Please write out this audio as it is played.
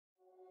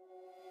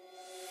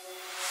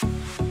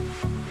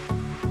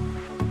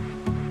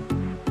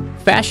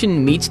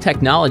Fashion meets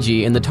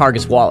technology in the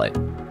Targus Wallet.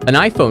 An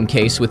iPhone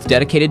case with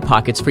dedicated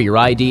pockets for your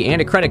ID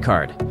and a credit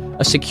card.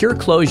 A secure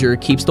closure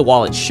keeps the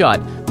wallet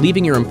shut,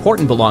 leaving your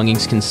important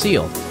belongings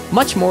concealed.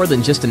 Much more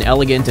than just an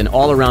elegant and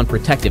all-around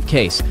protective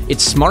case,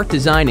 its smart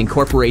design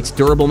incorporates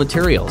durable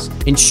materials,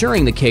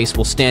 ensuring the case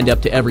will stand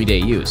up to everyday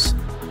use.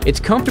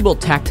 Its comfortable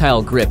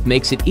tactile grip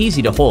makes it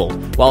easy to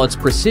hold, while its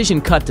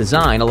precision-cut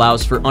design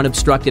allows for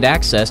unobstructed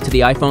access to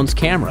the iPhone's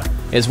camera,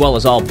 as well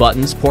as all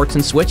buttons, ports,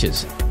 and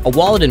switches. A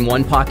wallet in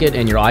one pocket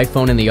and your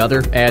iPhone in the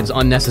other adds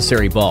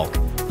unnecessary bulk.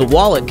 The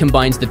wallet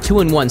combines the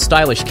two-in-one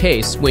stylish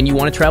case when you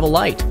want to travel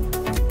light.